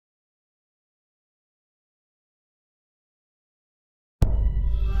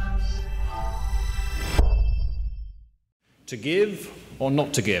To give or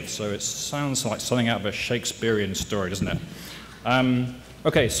not to give? So it sounds like something out of a Shakespearean story, doesn't it?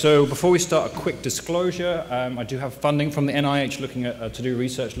 Okay, so before we start, a quick disclosure. I do have funding from the NIH looking at, to do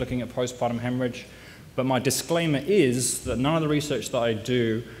research looking at postpartum hemorrhage, but my disclaimer is that none of the research that I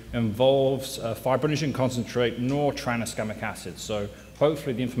do involves fibrinogen concentrate nor tranexamic acid. So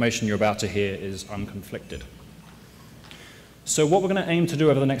hopefully the information you're about to hear is unconflicted. So what we're going to aim to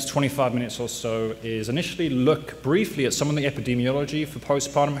do over the next 25 minutes or so is initially look briefly at some of the epidemiology for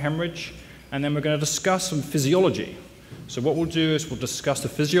postpartum hemorrhage, and then we're going to discuss some physiology. So what we'll do is we'll discuss the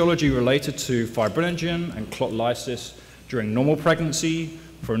physiology related to fibrinogen and clot lysis during normal pregnancy,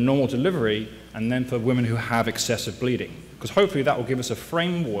 for a normal delivery, and then for women who have excessive bleeding. Because hopefully that will give us a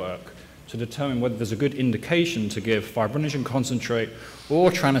framework to determine whether there's a good indication to give fibrinogen concentrate or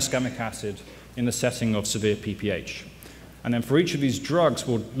tranexamic acid in the setting of severe PPH. And then for each of these drugs,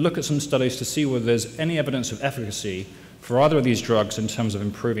 we'll look at some studies to see whether there's any evidence of efficacy for either of these drugs in terms of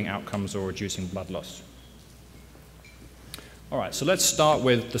improving outcomes or reducing blood loss. All right, so let's start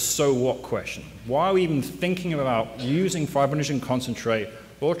with the so what question. Why are we even thinking about using fibrinogen concentrate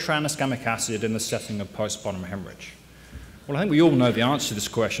or tranexamic acid in the setting of postpartum hemorrhage? Well, I think we all know the answer to this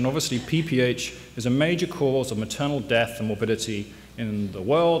question. Obviously, PPH is a major cause of maternal death and morbidity in the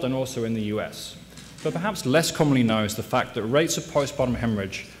world and also in the US. But perhaps less commonly known is the fact that rates of postpartum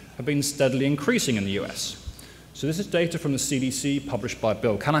hemorrhage have been steadily increasing in the US. So this is data from the CDC published by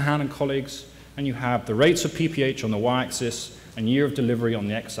Bill Canahan and colleagues, and you have the rates of PPH on the y-axis and year of delivery on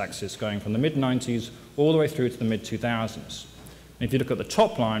the x-axis going from the mid-90s all the way through to the mid-2000s. And if you look at the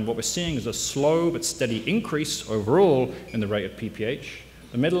top line, what we're seeing is a slow but steady increase overall in the rate of PPH.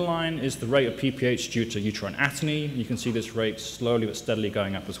 The middle line is the rate of PPH due to uterine atony. You can see this rate slowly but steadily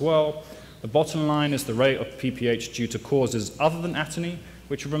going up as well. The bottom line is the rate of PPH due to causes other than atony,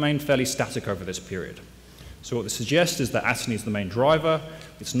 which have remained fairly static over this period. So what this suggests is that atony is the main driver.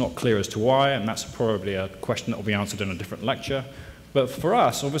 It's not clear as to why, and that's probably a question that will be answered in a different lecture. But for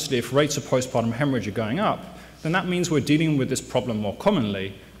us, obviously, if rates of postpartum hemorrhage are going up, then that means we're dealing with this problem more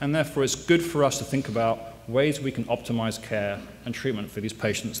commonly, and therefore it's good for us to think about ways we can optimize care and treatment for these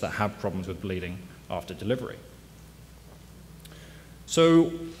patients that have problems with bleeding after delivery.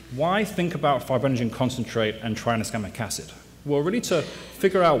 So why think about fibrinogen concentrate and tranexamic acid? Well, really to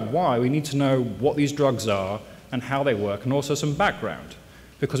figure out why, we need to know what these drugs are and how they work, and also some background.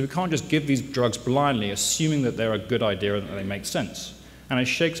 Because we can't just give these drugs blindly, assuming that they're a good idea and that they make sense. And as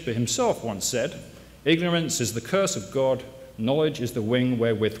Shakespeare himself once said, ignorance is the curse of God, knowledge is the wing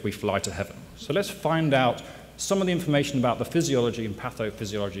wherewith we fly to heaven. So let's find out some of the information about the physiology and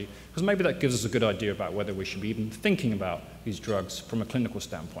pathophysiology, because maybe that gives us a good idea about whether we should be even thinking about these drugs from a clinical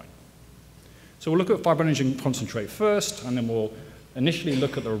standpoint. So we'll look at fibrinogen concentrate first, and then we'll initially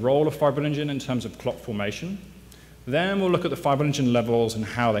look at the role of fibrinogen in terms of clot formation. Then we'll look at the fibrinogen levels and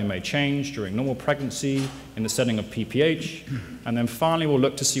how they may change during normal pregnancy in the setting of PPH. And then finally, we'll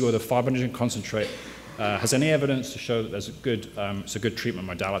look to see whether fibrinogen concentrate has any evidence to show that there's it's a good treatment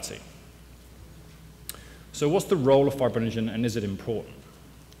modality. So what's the role of fibrinogen, and is it important?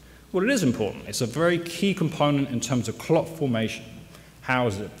 Well, it is important. It's a very key component in terms of clot formation. How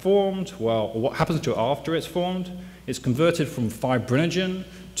is it formed? Well, what happens to it after it's formed? It's converted from fibrinogen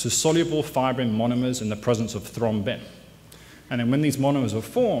to soluble fibrin monomers in the presence of thrombin. And then when these monomers are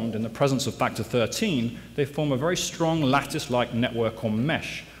formed in the presence of factor 13, they form a very strong lattice-like network or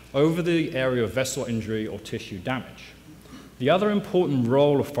mesh over the area of vessel injury or tissue damage. The other important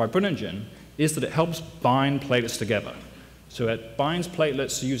role of fibrinogen is that it helps bind platelets together. So it binds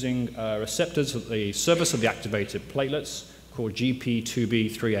platelets using receptors at the surface of the activated platelets called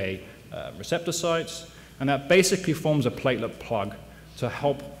GP2B3A receptor sites, and that basically forms a platelet plug to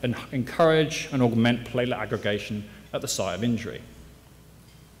help encourage and augment platelet aggregation at the site of injury.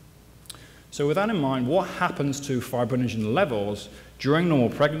 So with that in mind, what happens to fibrinogen levels during normal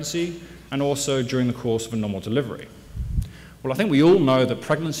pregnancy and also during the course of a normal delivery? Well, I think we all know that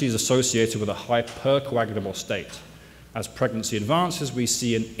pregnancy is associated with a hypercoagulable state. As pregnancy advances, we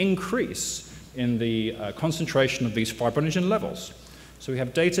see an increase in the concentration of these fibrinogen levels. So we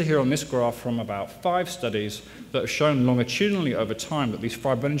have data here on this graph from about 5 studies that have shown longitudinally over time that these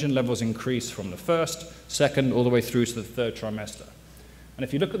fibrinogen levels increase from the first, second, all the way through to the 3rd trimester. And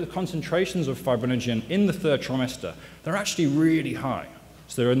if you look at the concentrations of fibrinogen in the 3rd trimester, they're actually really high.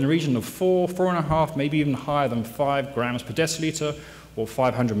 So they're in the region of 4, 4.5, maybe even higher than 5 grams per deciliter, or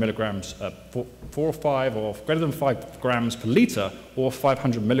 500 milligrams, 4 or 5, or greater than 5 grams per liter, or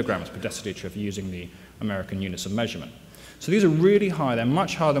 500 milligrams per deciliter if you're using the American units of measurement. So these are really high. They're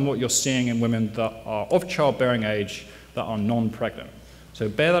much higher than what you're seeing in women that are of childbearing age that are non-pregnant. So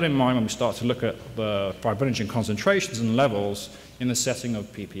bear that in mind when we start to look at the fibrinogen concentrations and levels in the setting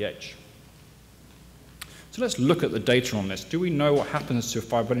of PPH. So let's look at the data on this. Do we know what happens to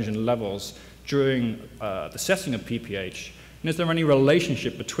fibrinogen levels during the setting of PPH? And is there any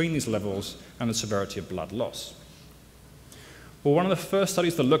relationship between these levels and the severity of blood loss? Well, one of the first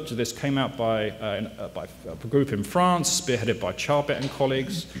studies that looked at this came out by a group in France, spearheaded by Charbet and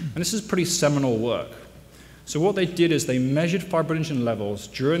colleagues, and this is pretty seminal work. So what they did is they measured fibrinogen levels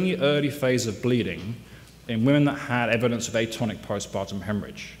during the early phase of bleeding in women that had evidence of atonic postpartum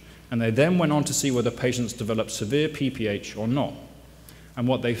hemorrhage. And they then went on to see whether patients developed severe PPH or not. And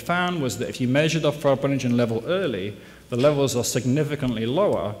what they found was that if you measure the fibrinogen level early, the levels are significantly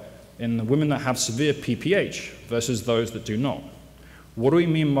lower in the women that have severe PPH versus those that do not. What do we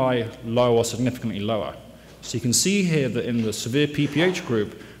mean by low or significantly lower? So you can see here that in the severe PPH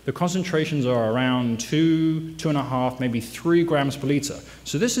group, the concentrations are around 2, 2.5, maybe 3 grams per liter.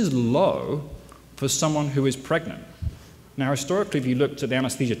 So this is low for someone who is pregnant. Now, historically, if you looked at the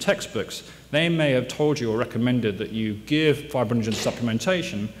anesthesia textbooks, they may have told you or recommended that you give fibrinogen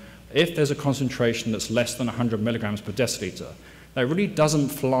supplementation if there's a concentration that's less than 100 milligrams per deciliter. That really doesn't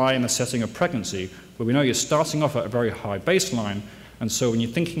fly in the setting of pregnancy, where we know you're starting off at a very high baseline, and so when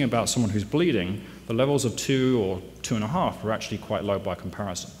you're thinking about someone who's bleeding, the levels of 2 or 2.5 are actually quite low by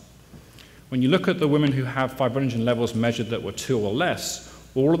comparison. When you look at the women who have fibrinogen levels measured that were 2 or less,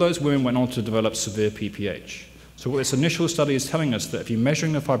 all of those women went on to develop severe PPH. So what this initial study is telling us that if you're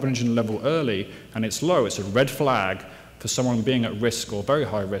measuring the fibrinogen level early and it's low, it's a red flag for someone being at risk or very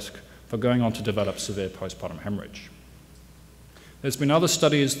high risk for going on to develop severe postpartum hemorrhage. There's been other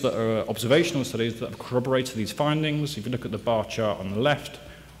studies that are observational studies that have corroborated these findings. If you look at the bar chart on the left,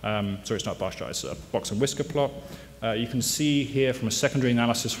 sorry, it's not a bar chart, it's a box and whisker plot. You can see here from a secondary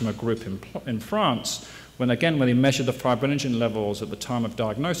analysis from a group in France, when they measured the fibrinogen levels at the time of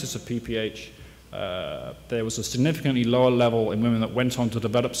diagnosis of PPH, there was a significantly lower level in women that went on to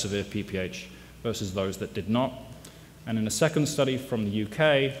develop severe PPH versus those that did not. And in a second study from the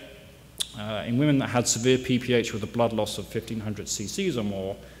UK, in women that had severe PPH with a blood loss of 1,500 cc's or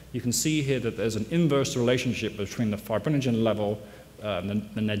more, you can see here that there's an inverse relationship between the fibrinogen level,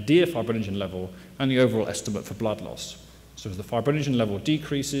 the nadir fibrinogen level, and the overall estimate for blood loss. So as the fibrinogen level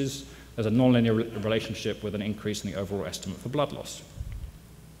decreases, there's a nonlinear relationship with an increase in the overall estimate for blood loss.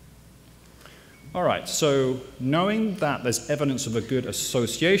 All right, so knowing that there's evidence of a good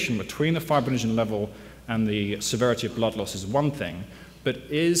association between the fibrinogen level and the severity of blood loss is one thing, but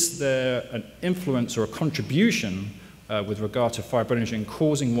is there an influence or a contribution with regard to fibrinogen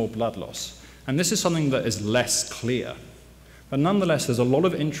causing more blood loss? And this is something that is less clear. But nonetheless, there's a lot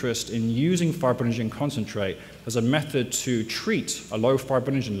of interest in using fibrinogen concentrate as a method to treat a low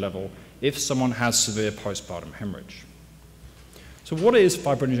fibrinogen level if someone has severe postpartum hemorrhage. So what is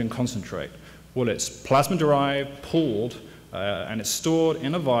fibrinogen concentrate? Well, it's plasma-derived, pooled, and it's stored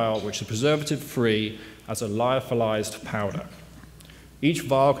in a vial which is preservative-free as a lyophilized powder. Each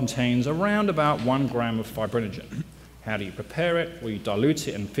vial contains around about 1 gram of fibrinogen. How do you prepare it? Well, you dilute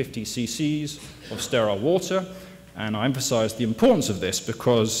it in 50 cc's of sterile water. And I emphasize the importance of this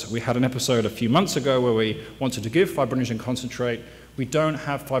because we had an episode a few months ago where we wanted to give fibrinogen concentrate. We don't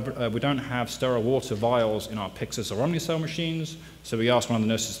have sterile water vials in our Pyxis or Omnicell machines, so we asked one of the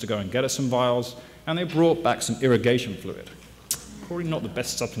nurses to go and get us some vials, and they brought back some irrigation fluid. Probably not the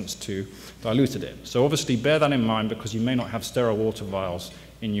best substance to dilute it in. So obviously bear that in mind because you may not have sterile water vials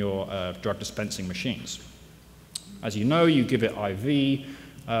in your drug dispensing machines. As you know, you give it IV.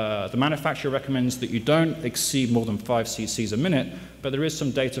 The manufacturer recommends that you don't exceed more than 5 cc's a minute, but there is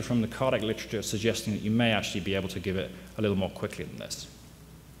some data from the cardiac literature suggesting that you may actually be able to give it a little more quickly than this.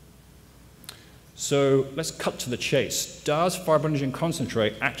 So let's cut to the chase. Does fibrinogen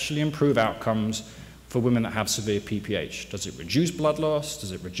concentrate actually improve outcomes for women that have severe PPH? Does it reduce blood loss?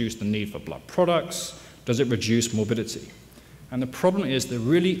 Does it reduce the need for blood products? Does it reduce morbidity? And the problem is there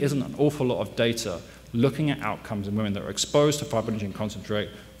really isn't an awful lot of data looking at outcomes in women that are exposed to fibrinogen concentrate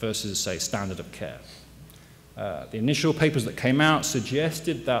versus, say, standard of care. The initial papers that came out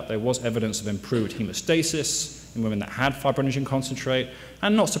suggested that there was evidence of improved hemostasis in women that had fibrinogen concentrate,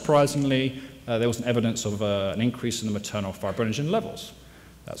 and not surprisingly, there was evidence of an increase in the maternal fibrinogen levels.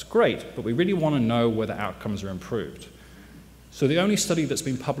 That's great, but we really want to know whether outcomes are improved. So the only study that's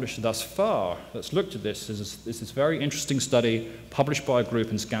been published thus far that's looked at this is this very interesting study published by a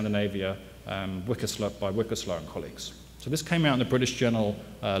group in Scandinavia, by Wickerslow and colleagues. So this came out in the British Journal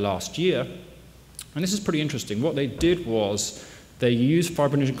last year, and this is pretty interesting. What they did was they used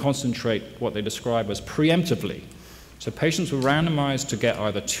fibrinogen concentrate, what they describe as preemptively. So patients were randomized to get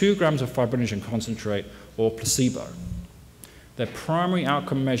either 2 grams of fibrinogen concentrate or placebo. Their primary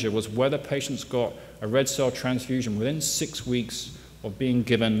outcome measure was whether patients got a red cell transfusion within 6 weeks of being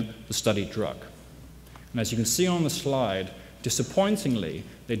given the study drug. And as you can see on the slide, disappointingly,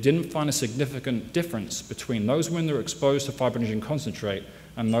 they didn't find a significant difference between those women that were exposed to fibrinogen concentrate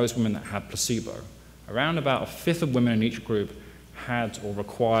and those women that had placebo. Around about a fifth of women in each group had or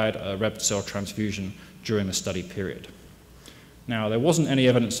required a red cell transfusion during the study period. Now, there wasn't any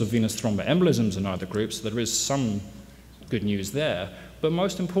evidence of venous thromboembolisms in either group, so there is some good news there. But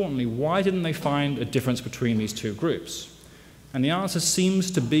most importantly, why didn't they find a difference between these two groups? And the answer seems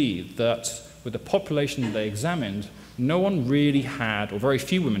to be that with the population that they examined, no one really had, or very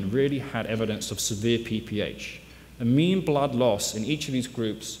few women really had evidence of severe PPH. The mean blood loss in each of these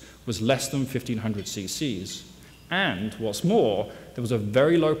groups was less than 1,500 cc's. And what's more, there was a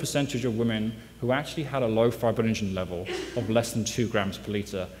very low percentage of women who actually had a low fibrinogen level of less than 2 grams per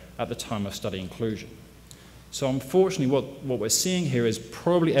liter at the time of study inclusion. So unfortunately, what we're seeing here is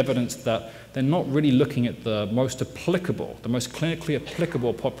probably evidence that they're not really looking at the most applicable, the most clinically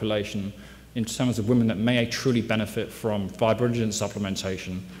applicable population in terms of women that may truly benefit from fibrinogen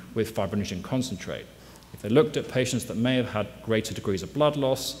supplementation with fibrinogen concentrate. If they looked at patients that may have had greater degrees of blood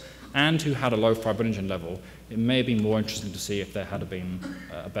loss and who had a low fibrinogen level, it may be more interesting to see if there had been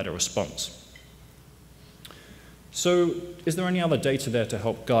a better response. So is there any other data there to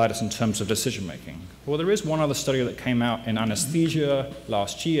help guide us in terms of decision making? Well, there is one other study that came out in anesthesia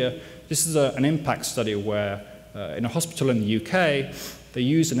last year. This is an impact study where in a hospital in the UK, they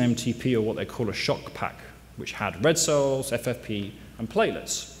used an MTP, or what they call a shock pack, which had red cells, FFP, and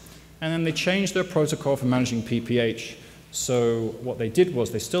platelets. And then they changed their protocol for managing PPH. So what they did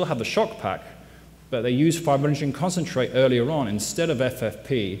was they still had the shock pack, but they used fibrinogen concentrate earlier on instead of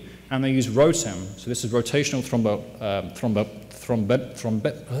FFP, and they used ROTEM. So this is rotational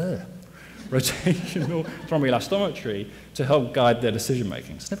rotational thromboelastometry to help guide their decision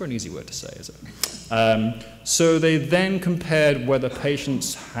making. It's never an easy word to say, is it? So they then compared whether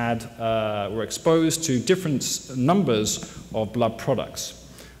patients were exposed to different numbers of blood products.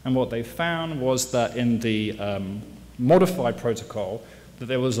 And what they found was that in the modified protocol, that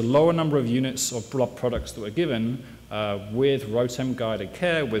there was a lower number of units of blood products that were given with ROTEM guided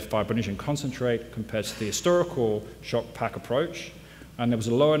care with fibrinogen concentrate compared to the historical shock pack approach. And there was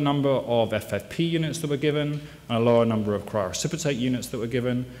a lower number of FFP units that were given, and a lower number of cryoprecipitate units that were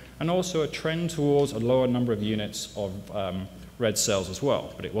given, and also a trend towards a lower number of units of red cells as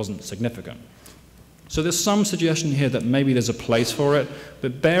well, but it wasn't significant. So there's some suggestion here that maybe there's a place for it,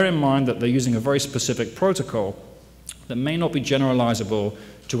 but bear in mind that they're using a very specific protocol that may not be generalizable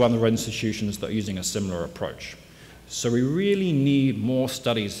to other institutions that are using a similar approach. So we really need more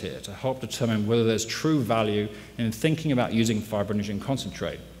studies here to help determine whether there's true value in thinking about using fibrinogen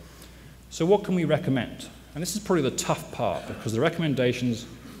concentrate. So what can we recommend? And this is probably the tough part, because the recommendations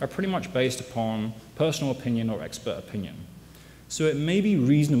are pretty much based upon personal opinion or expert opinion. So it may be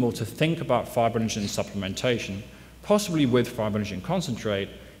reasonable to think about fibrinogen supplementation, possibly with fibrinogen concentrate,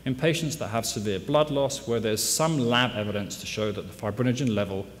 in patients that have severe blood loss where there's some lab evidence to show that the fibrinogen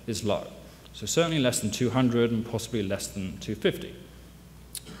level is low. So certainly less than 200 and possibly less than 250.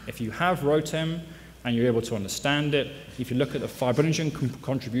 If you have ROTEM and you're able to understand it, if you look at the fibrinogen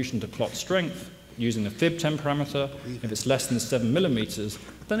contribution to clot strength using the FibTem parameter, if it's less than 7 millimeters,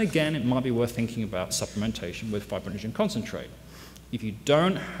 then again it might be worth thinking about supplementation with fibrinogen concentrate. If you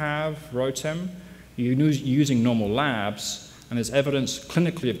don't have ROTEM, you're using normal labs, and there's evidence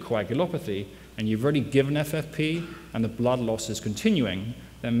clinically of coagulopathy, and you've already given FFP and the blood loss is continuing,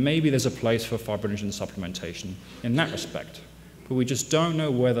 then maybe there's a place for fibrinogen supplementation in that respect. But we just don't know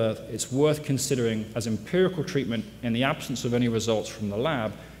whether it's worth considering as empirical treatment in the absence of any results from the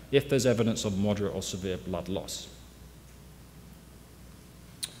lab if there's evidence of moderate or severe blood loss.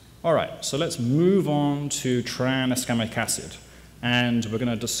 All right, so let's move on to tranexamic acid. And we're going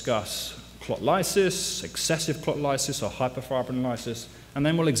to discuss clot lysis, excessive clot lysis, or hyperfibrinolysis, and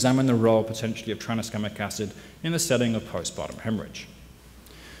then we'll examine the role potentially of tranexamic acid in the setting of postpartum hemorrhage.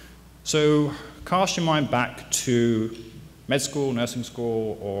 So cast your mind back to med school, nursing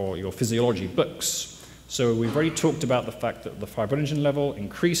school, or your physiology books. So we've already talked about the fact that the fibrinogen level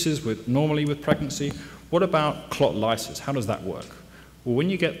increases normally with pregnancy. What about clot lysis? How does that work? Well,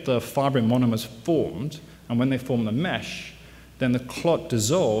 when you get the fibrin monomers formed, and when they form the mesh, then the clot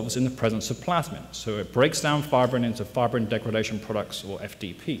dissolves in the presence of plasmin. So it breaks down fibrin into fibrin degradation products, or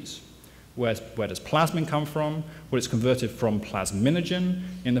FDPs. Where does plasmin come from? Well, it's converted from plasminogen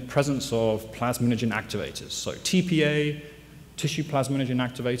in the presence of plasminogen activators. So TPA, tissue plasminogen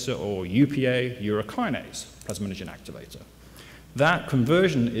activator, or UPA, urokinase plasminogen activator. That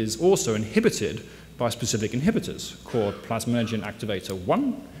conversion is also inhibited bispecific inhibitors called plasminogen activator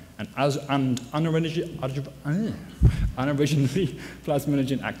 1 and unoriginally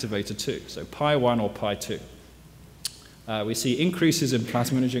plasminogen activator 2, so pi1 or pi2. We see increases in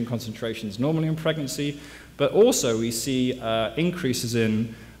plasminogen concentrations normally in pregnancy, but also we see increases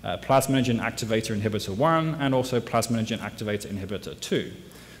in plasminogen activator inhibitor 1 and also plasminogen activator inhibitor 2.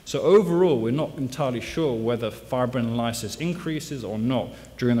 So overall, we're not entirely sure whether fibrin lysis increases or not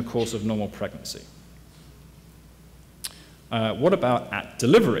during the course of normal pregnancy. What about at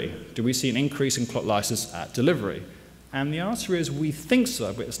delivery? Do we see an increase in clot lysis at delivery? And the answer is we think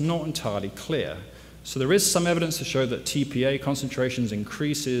so, but it's not entirely clear. So there is some evidence to show that TPA concentrations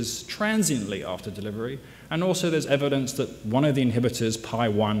increases transiently after delivery, and also there's evidence that one of the inhibitors,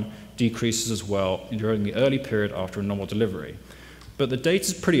 pi1, decreases as well during the early period after a normal delivery. But the data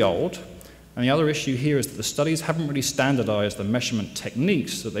is pretty old, and the other issue here is that the studies haven't really standardized the measurement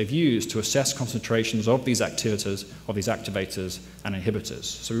techniques that they've used to assess concentrations of these activators and inhibitors.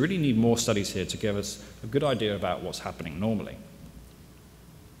 So we really need more studies here to give us a good idea about what's happening normally.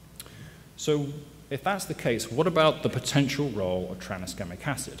 So if that's the case, what about the potential role of tranexamic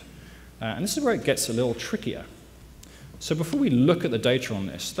acid? And this is where it gets a little trickier. So before we look at the data on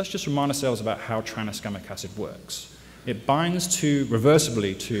this, let's just remind ourselves about how tranexamic acid works. It binds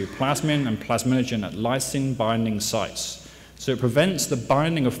reversibly to plasmin and plasminogen at lysine binding sites. So it prevents the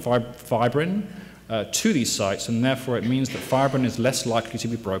binding of fibrin to these sites, and therefore it means that fibrin is less likely to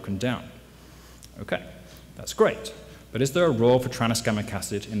be broken down. Okay, that's great. But is there a role for tranexamic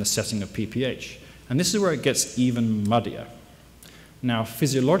acid in the setting of PPH? And this is where it gets even muddier. Now,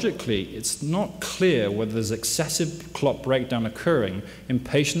 physiologically, it's not clear whether there's excessive clot breakdown occurring in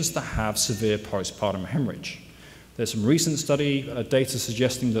patients that have severe postpartum hemorrhage. There's some recent data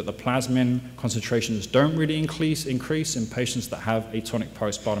suggesting that the plasmin concentrations don't really increase in patients that have atonic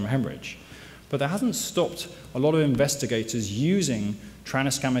postpartum hemorrhage. But that hasn't stopped a lot of investigators using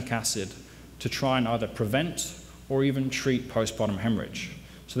tranexamic acid to try and either prevent or even treat postpartum hemorrhage.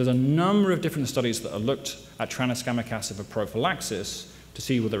 So there's a number of different studies that have looked at tranexamic acid for prophylaxis to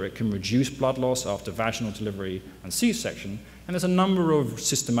see whether it can reduce blood loss after vaginal delivery and C-section. And there's a number of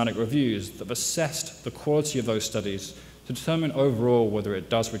systematic reviews that have assessed the quality of those studies to determine overall whether it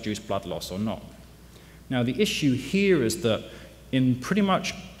does reduce blood loss or not. Now, the issue here is that in pretty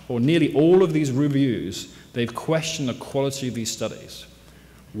much or nearly all of these reviews, they've questioned the quality of these studies.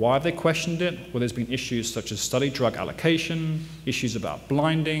 Why have they questioned it? Well, there's been issues such as study drug allocation, issues about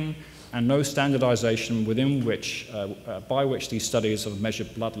blinding, and no standardization by which these studies have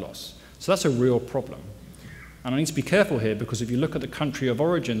measured blood loss. So that's a real problem. And I need to be careful here because if you look at the country of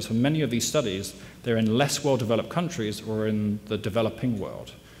origins for many of these studies, they're in less well-developed countries or in the developing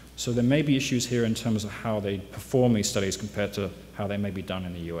world. So there may be issues here in terms of how they perform these studies compared to how they may be done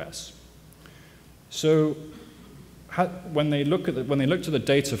in the US. So when they looked at the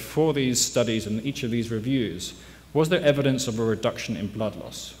data for these studies and each of these reviews, was there evidence of a reduction in blood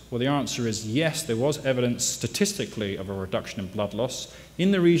loss? Well, the answer is yes, there was evidence statistically of a reduction in blood loss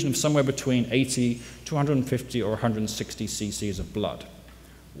in the region of somewhere between 80 to 150 or 160 cc's of blood.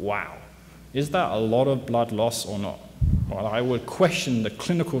 Wow. Is that a lot of blood loss or not? Well, I would question the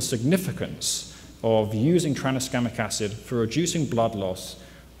clinical significance of using tranexamic acid for reducing blood loss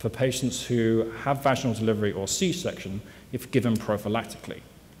for patients who have vaginal delivery or C-section if given prophylactically.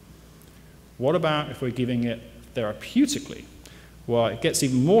 What about if we're giving it therapeutically? Well, it gets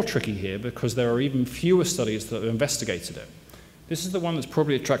even more tricky here because there are even fewer studies that have investigated it. This is the one that's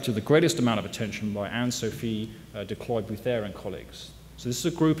probably attracted the greatest amount of attention by Anne-Sophie de Cloyd-Bouther and colleagues. So this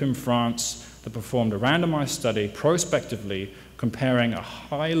is a group in France that performed a randomized study prospectively comparing a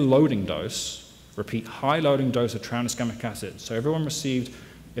high loading dose, repeat, high loading dose of tranexamic acid. So everyone received,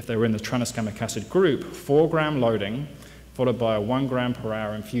 if they were in the tranexamic acid group, 4-gram loading followed by a 1 gram per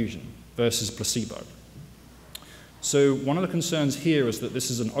hour infusion versus placebo. So one of the concerns here is that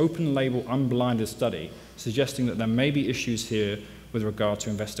this is an open-label, unblinded study, suggesting that there may be issues here with regard to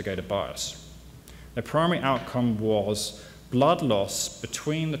investigator bias. Their primary outcome was blood loss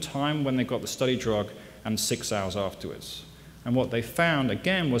between the time when they got the study drug and 6 hours afterwards. And what they found,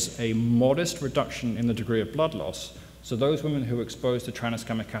 again, was a modest reduction in the degree of blood loss. So those women who were exposed to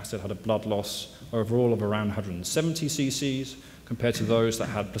tranexamic acid had a blood loss overall of around 170 cc's, compared to those that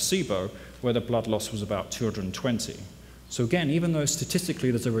had placebo, where the blood loss was about 220. So again, even though statistically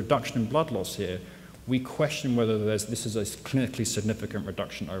there's a reduction in blood loss here, we question whether this is a clinically significant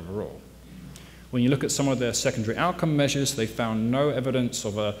reduction overall. When you look at some of their secondary outcome measures, they found no evidence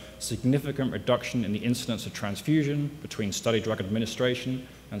of a significant reduction in the incidence of transfusion between study drug administration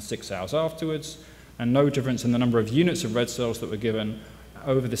and 6 hours afterwards, and no difference in the number of units of red cells that were given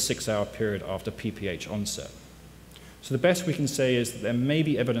over the 6-hour period after PPH onset. So the best we can say is that there may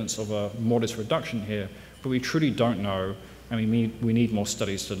be evidence of a modest reduction here, but we truly don't know, and we need more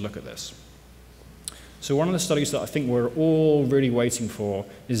studies to look at this. So one of the studies that I think we're all really waiting for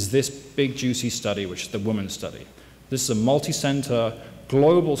is this big juicy study, which is the woman study. This is a multi-center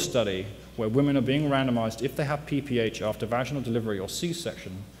global study where women are being randomized, if they have PPH after vaginal delivery or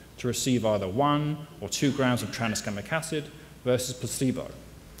C-section, to receive either 1 or 2 grams of tranexamic acid versus placebo.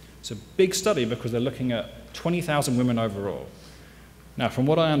 It's a big study because they're looking at 20,000 women overall. Now, from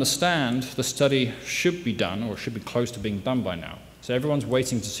what I understand, the study should be done, or should be close to being done by now. So everyone's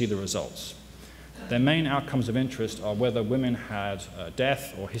waiting to see the results. Their main outcomes of interest are whether women had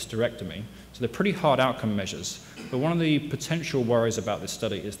death or hysterectomy. So they're pretty hard outcome measures. But one of the potential worries about this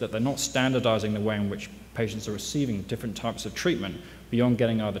study is that they're not standardizing the way in which patients are receiving different types of treatment beyond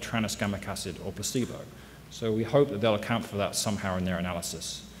getting either tranexamic acid or placebo. So we hope that they'll account for that somehow in their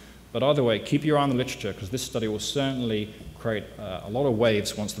analysis. But either way, keep your eye on the literature, because this study will certainly create a lot of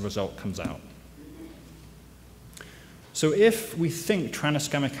waves once the result comes out. So if we think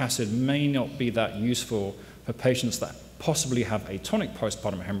tranexamic acid may not be that useful for patients that possibly have atonic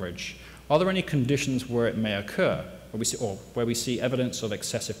postpartum hemorrhage, are there any conditions where it may occur, where we see evidence of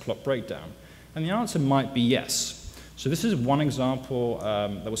excessive clot breakdown? And the answer might be yes. So this is one example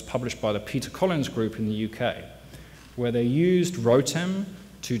that was published by the Peter Collins group in the UK, where they used Rotem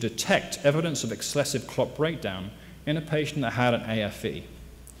to detect evidence of excessive clot breakdown in a patient that had an AFE.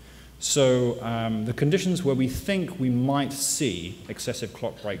 So the conditions where we think we might see excessive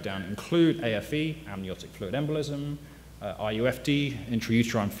clot breakdown include AFE, amniotic fluid embolism, IUFD,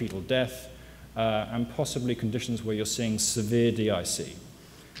 intrauterine fetal death, and possibly conditions where you're seeing severe DIC.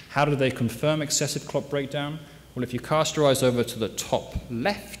 How do they confirm excessive clot breakdown? Well, if you cast your eyes over to the top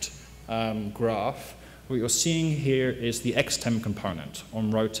left graph, what you're seeing here is the XTEM component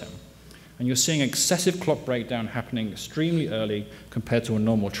on Rotem. And you're seeing excessive clot breakdown happening extremely early compared to a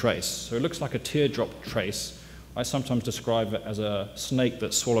normal trace. So it looks like a teardrop trace. I sometimes describe it as a snake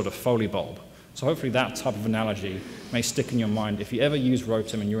that swallowed a Foley bulb. So hopefully that type of analogy may stick in your mind if you ever use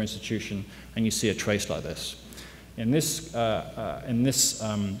Rotem in your institution and you see a trace like this. In this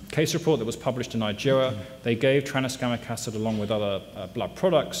case report that was published in Nigeria, they gave tranexamic acid along with other blood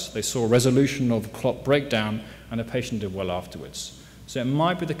products. They saw resolution of clot breakdown, and the patient did well afterwards. So it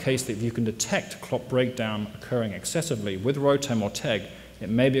might be the case that if you can detect clot breakdown occurring excessively with Rotem or TEG, it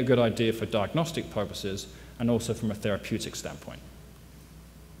may be a good idea for diagnostic purposes and also from a therapeutic standpoint.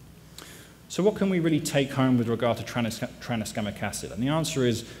 So what can we really take home with regard to tranexamic acid? And the answer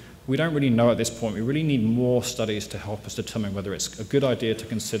is we don't really know at this point. We really need more studies to help us determine whether it's a good idea to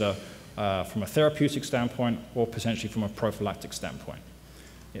consider from a therapeutic standpoint or potentially from a prophylactic standpoint.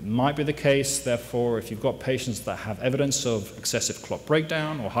 It might be the case, therefore, if you've got patients that have evidence of excessive clot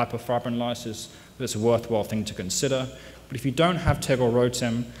breakdown or hyperfibrinolysis, that it's a worthwhile thing to consider. But if you don't have TEG or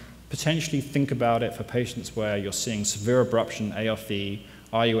Rotem, potentially think about it for patients where you're seeing severe abruption, AFE,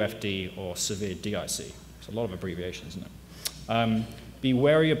 IUFD, or severe DIC. It's a lot of abbreviations, isn't it? Be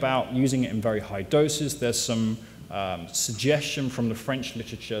wary about using it in very high doses. There's some suggestion from the French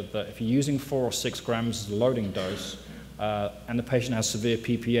literature that if you're using 4 or 6 grams as a loading dose, and the patient has severe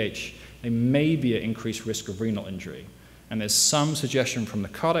PPH, they may be at increased risk of renal injury. And there's some suggestion from the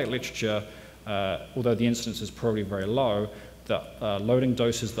cardiac literature, although the incidence is probably very low, that loading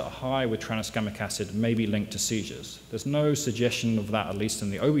doses that are high with tranexamic acid may be linked to seizures. There's no suggestion of that, at least in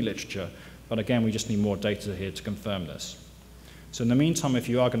the OB literature, but again, we just need more data here to confirm this. So in the meantime, if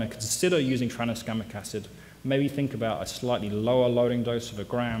you are going to consider using tranexamic acid, maybe think about a slightly lower loading dose of 1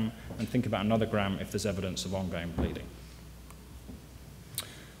 gram and think about another gram if there's evidence of ongoing bleeding.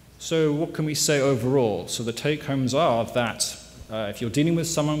 So what can we say overall? So the take-homes are that if you're dealing with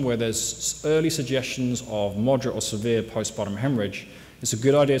someone where there's early suggestions of moderate or severe postpartum hemorrhage, it's a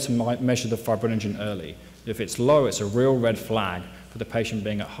good idea to measure the fibrinogen early. If it's low, it's a real red flag for the patient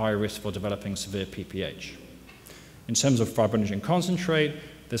being at high risk for developing severe PPH. In terms of fibrinogen concentrate,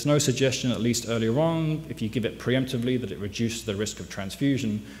 there's no suggestion, at least earlier on, if you give it preemptively, that it reduces the risk of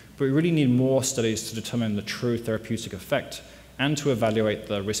transfusion, but we really need more studies to determine the true therapeutic effect and to evaluate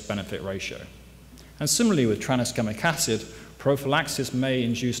the risk-benefit ratio. And similarly with tranexamic acid, prophylaxis may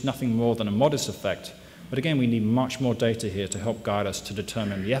induce nothing more than a modest effect, but again, we need much more data here to help guide us to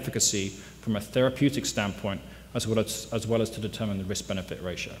determine the efficacy from a therapeutic standpoint, as well as to determine the risk-benefit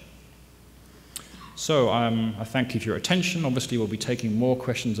ratio. So I thank you for your attention. Obviously, we'll be taking more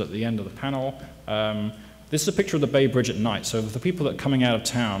questions at the end of the panel. This is a picture of the Bay Bridge at night. So for the people that are coming out of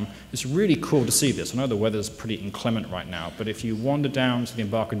town, it's really cool to see this. I know the weather's pretty inclement right now, but if you wander down to the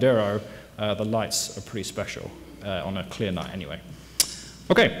Embarcadero, the lights are pretty special on a clear night anyway.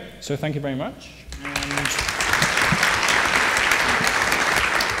 Okay, so thank you very much. And